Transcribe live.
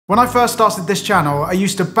When I first started this channel, I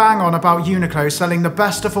used to bang on about UNIQLO selling the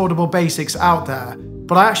best affordable basics out there,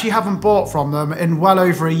 but I actually haven't bought from them in well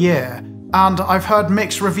over a year, and I've heard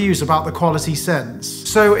mixed reviews about the quality since.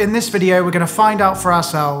 So in this video, we're going to find out for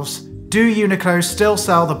ourselves, do UNIQLO still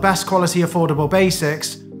sell the best quality affordable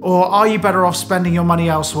basics, or are you better off spending your money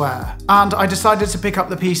elsewhere? And I decided to pick up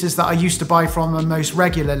the pieces that I used to buy from them most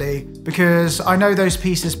regularly, because I know those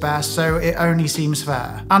pieces best, so it only seems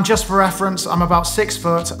fair. And just for reference, I'm about 6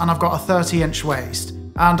 foot and I've got a 30-inch waist.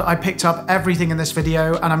 And I picked up everything in this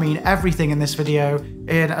video, and I mean everything in this video,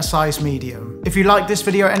 in a size medium. If you like this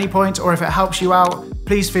video at any point, or if it helps you out,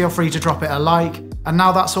 please feel free to drop it a like. And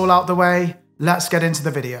now that's all out the way, let's get into the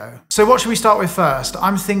video. So what should we start with first?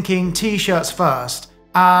 I'm thinking t-shirts first.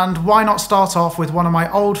 And why not start off with one of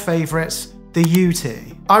my old favourites, the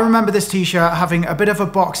UT. I remember this t-shirt having a bit of a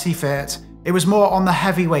boxy fit. It was more on the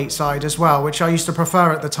heavyweight side as well, which I used to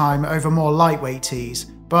prefer at the time over more lightweight tees.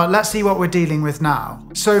 But let's see what we're dealing with now.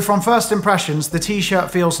 So from first impressions, the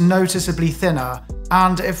t-shirt feels noticeably thinner,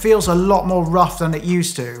 and it feels a lot more rough than it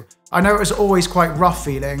used to. I know it was always quite rough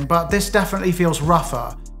feeling, but this definitely feels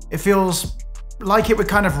rougher. It feels like it would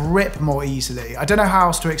kind of rip more easily. I don't know how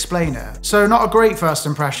else to explain it. So not a great first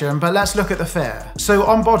impression, but let's look at the fit. So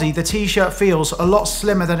on body, the t-shirt feels a lot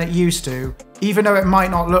slimmer than it used to, even though it might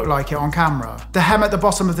not look like it on camera. The hem at the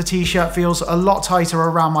bottom of the t-shirt feels a lot tighter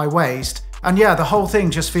around my waist, and yeah, the whole thing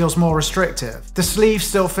just feels more restrictive. The sleeves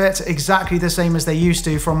still fit exactly the same as they used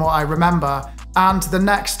to from what I remember, and the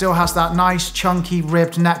neck still has that nice chunky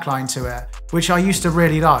ribbed neckline to it, which I used to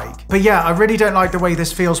really like. But yeah, I really don't like the way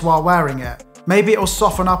this feels while wearing it. Maybe it'll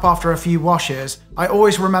soften up after a few washes. I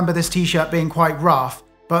always remember this t-shirt being quite rough,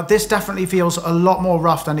 but this definitely feels a lot more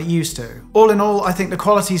rough than it used to. All in all, I think the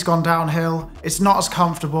quality's gone downhill, it's not as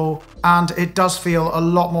comfortable, and it does feel a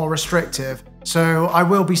lot more restrictive, so I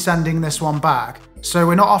will be sending this one back. So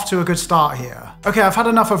we're not off to a good start here. Okay, I've had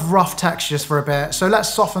enough of rough textures for a bit, so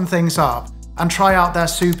let's soften things up and try out their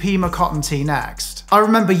Supima cotton tee next. I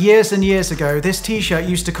remember years and years ago, this t-shirt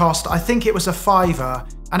used to cost, I think it was a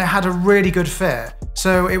 £5, and it had a really good fit,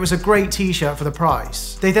 so it was a great t-shirt for the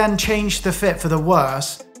price. They then changed the fit for the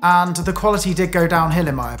worse, and the quality did go downhill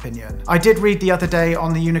in my opinion. I did read the other day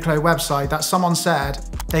on the UNIQLO website that someone said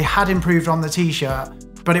they had improved on the t-shirt,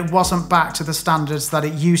 but it wasn't back to the standards that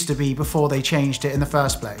it used to be before they changed it in the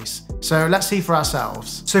first place. So let's see for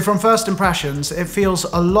ourselves. So from first impressions, it feels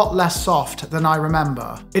a lot less soft than I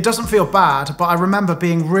remember. It doesn't feel bad, but I remember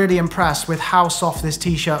being really impressed with how soft this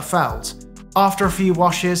t-shirt felt. After a few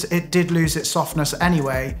washes, it did lose its softness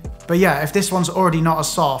anyway, but yeah, if this one's already not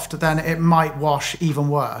as soft, then it might wash even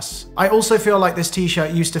worse. I also feel like this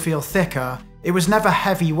t-shirt used to feel thicker. It was never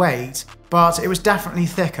heavyweight, but it was definitely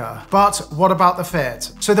thicker. But what about the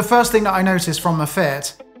fit? So the first thing that I noticed from the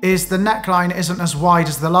fit is the neckline isn't as wide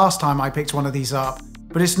as the last time I picked one of these up,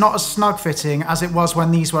 but it's not as snug fitting as it was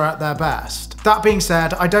when these were at their best. That being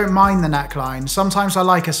said, I don't mind the neckline. Sometimes I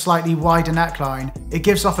like a slightly wider neckline. It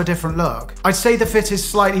gives off a different look. I'd say the fit is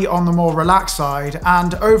slightly on the more relaxed side,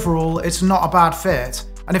 and overall it's not a bad fit.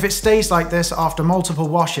 And if it stays like this after multiple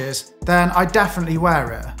washes, then I definitely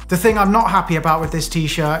wear it. The thing I'm not happy about with this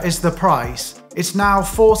t-shirt is the price. It's now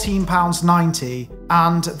 £14.90,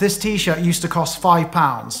 and this t-shirt used to cost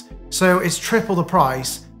 £5, so it's triple the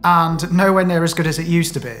price, and nowhere near as good as it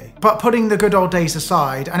used to be. But putting the good old days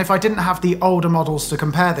aside, and if I didn't have the older models to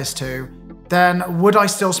compare this to, then would I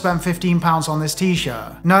still spend £15 on this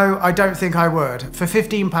t-shirt? No, I don't think I would. For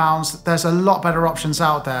 £15, there's a lot better options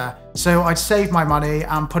out there, so I'd save my money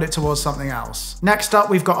and put it towards something else. Next up,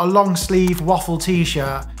 we've got a long sleeve Waffle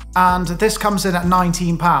T-shirt, and this comes in at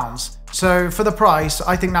 £19. So for the price,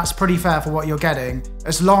 I think that's pretty fair for what you're getting,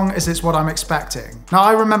 as long as it's what I'm expecting. Now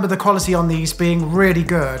I remember the quality on these being really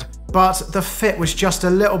good, but the fit was just a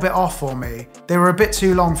little bit off for me. They were a bit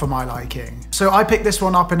too long for my liking. So I picked this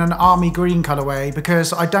one up in an army green colorway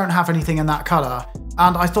because I don't have anything in that color,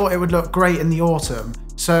 and I thought it would look great in the autumn.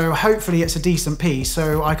 So hopefully it's a decent piece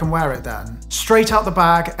so I can wear it then. Straight out the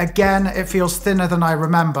bag, again it feels thinner than I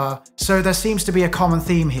remember, so there seems to be a common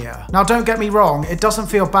theme here. Now don't get me wrong, it doesn't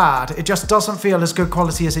feel bad, it just doesn't feel as good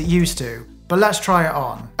quality as it used to. But let's try it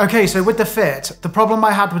on. Okay, so with the fit, the problem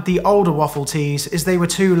I had with the older waffle tees is they were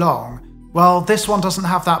too long. Well, this one doesn't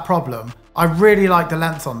have that problem. I really like the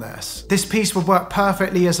length on this. This piece would work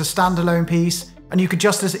perfectly as a standalone piece, and you could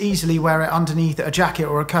just as easily wear it underneath a jacket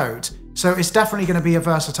or a coat. So it's definitely going to be a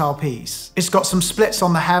versatile piece. It's got some splits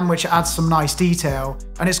on the hem which adds some nice detail,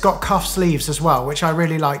 and it's got cuff sleeves as well, which I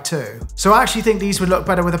really like too. So I actually think these would look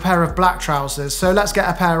better with a pair of black trousers, so let's get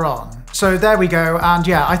a pair on. So there we go, and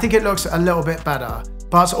yeah, I think it looks a little bit better.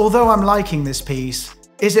 But although I'm liking this piece,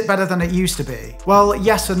 Is it better than it used to be? Well,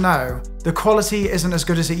 yes and no. The quality isn't as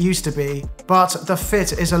good as it used to be, but the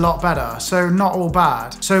fit is a lot better, so not all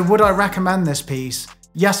bad. So would I recommend this piece?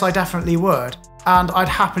 Yes, I definitely would, and I'd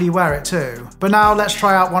happily wear it too. But now let's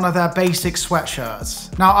try out one of their basic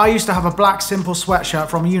sweatshirts. Now, I used to have a black simple sweatshirt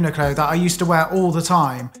from UNIQLO that I used to wear all the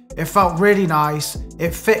time. It felt really nice,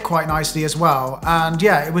 it fit quite nicely as well, and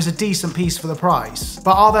yeah, it was a decent piece for the price.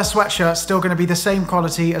 But are their sweatshirts still going to be the same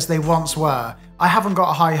quality as they once were? I haven't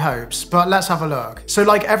got high hopes, but let's have a look. So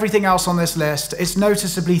like everything else on this list, it's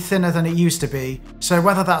noticeably thinner than it used to be, so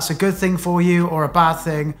whether that's a good thing for you or a bad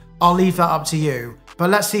thing, I'll leave that up to you. But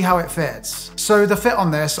let's see how it fits. So the fit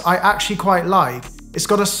on this, I actually quite like. It's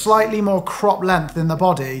got a slightly more crop length in the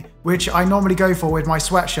body, which I normally go for with my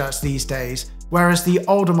sweatshirts these days, whereas the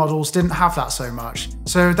older models didn't have that so much.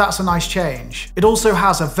 So that's a nice change. It also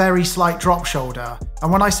has a very slight drop shoulder.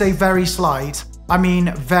 And when I say very slight, I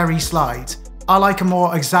mean very slight. I like a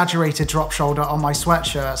more exaggerated drop shoulder on my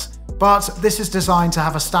sweatshirts, but this is designed to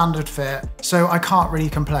have a standard fit, so I can't really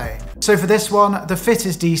complain. So for this one, the fit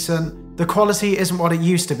is decent, the quality isn't what it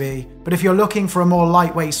used to be, but if you're looking for a more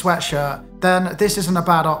lightweight sweatshirt, then this isn't a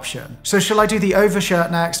bad option. So shall I do the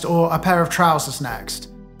overshirt next or a pair of trousers next?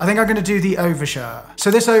 I think I'm going to do the overshirt.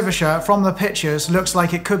 So this overshirt from the pictures looks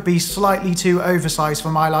like it could be slightly too oversized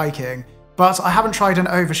for my liking, but I haven't tried an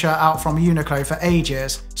overshirt out from UNIQLO for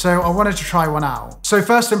ages, so I wanted to try one out. So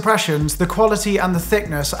first impressions, the quality and the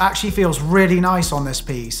thickness actually feels really nice on this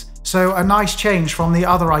piece. So a nice change from the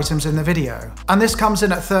other items in the video. And this comes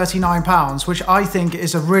in at £39, which I think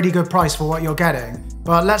is a really good price for what you're getting.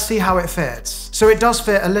 But let's see how it fits. So it does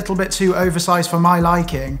fit a little bit too oversized for my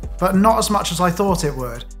liking, but not as much as I thought it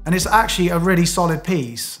would. And it's actually a really solid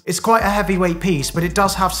piece. It's quite a heavyweight piece, but it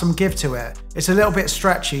does have some give to it. It's a little bit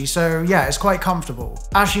stretchy, so yeah, it's quite comfortable.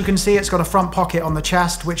 As you can see, it's got a front pocket on the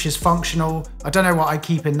chest, which is functional. I don't know what I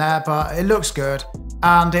keep in there, but it looks good.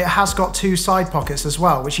 And it has got two side pockets as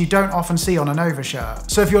well, which you don't often see on an overshirt.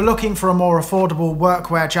 So if you're looking for a more affordable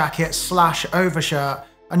workwear jacket slash overshirt,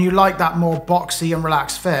 and you like that more boxy and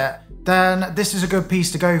relaxed fit, then this is a good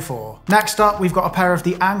piece to go for. Next up, we've got a pair of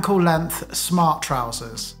the ankle length smart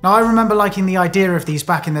trousers. Now I remember liking the idea of these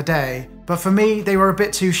back in the day, but for me, they were a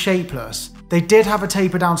bit too shapeless. They did have a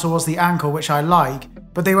taper down towards the ankle, which I like,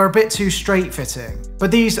 but they were a bit too straight fitting.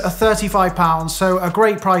 But these are £35, so a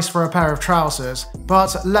great price for a pair of trousers,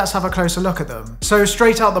 but let's have a closer look at them. So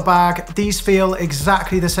straight out the bag, these feel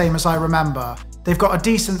exactly the same as I remember. They've got a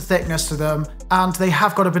decent thickness to them, and they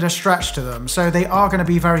have got a bit of stretch to them, so they are going to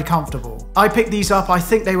be very comfortable. I picked these up, I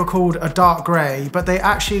think they were called a dark grey, but they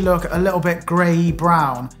actually look a little bit grey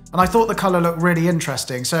brown, and I thought the colour looked really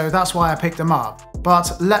interesting, so that's why I picked them up.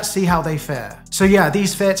 But let's see how they fit. So yeah,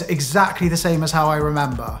 these fit exactly the same as how I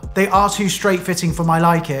remember. They are too straight fitting for my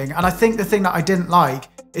liking, and I think the thing that I didn't like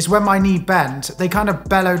is when my knee bent, they kind of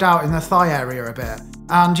bellowed out in the thigh area a bit.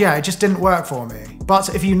 And yeah, it just didn't work for me.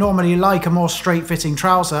 But if you normally like a more straight fitting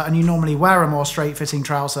trouser and you normally wear a more straight fitting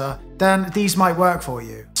trouser, then these might work for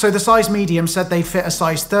you. So the size medium said they fit a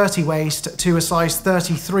size 30 waist to a size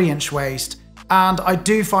 33-inch waist, and I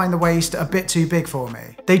do find the waist a bit too big for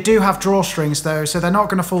me. They do have drawstrings though, so they're not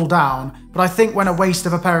going to fall down, but I think when a waist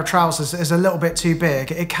of a pair of trousers is a little bit too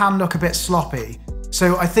big, it can look a bit sloppy.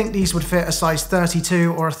 So I think these would fit a size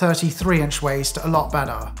 32 or a 33-inch waist a lot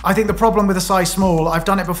better. I think the problem with a size small, I've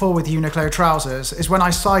done it before with UNIQLO trousers, is when I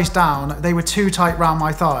sized down, they were too tight round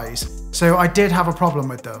my thighs. So I did have a problem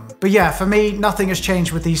with them. But yeah, for me, nothing has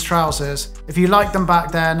changed with these trousers. If you liked them back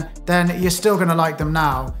then you're still gonna like them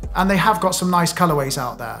now. And they have got some nice colorways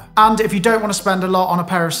out there. And if you don't want to spend a lot on a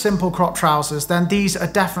pair of simple crop trousers, then these are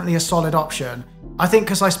definitely a solid option. I think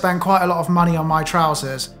because I spend quite a lot of money on my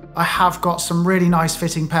trousers, I have got some really nice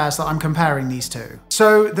fitting pairs that I'm comparing these to.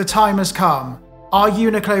 So the time has come. Are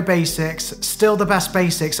UNIQLO basics still the best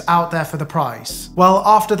basics out there for the price? Well,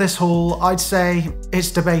 after this haul, I'd say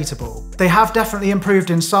it's debatable. They have definitely improved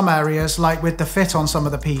in some areas, like with the fit on some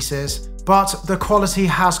of the pieces, but the quality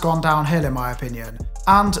has gone downhill in my opinion.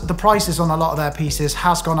 And the prices on a lot of their pieces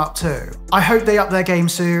has gone up too. I hope they up their game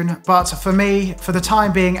soon, but for me, for the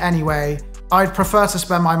time being anyway, I'd prefer to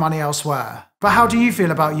spend my money elsewhere. But how do you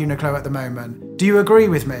feel about UNIQLO at the moment? Do you agree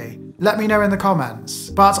with me? Let me know in the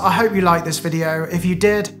comments. But I hope you liked this video. If you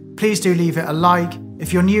did, please do leave it a like.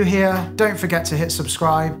 If you're new here, don't forget to hit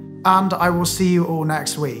subscribe, and I will see you all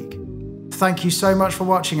next week. Thank you so much for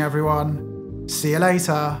watching, everyone. See you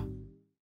later.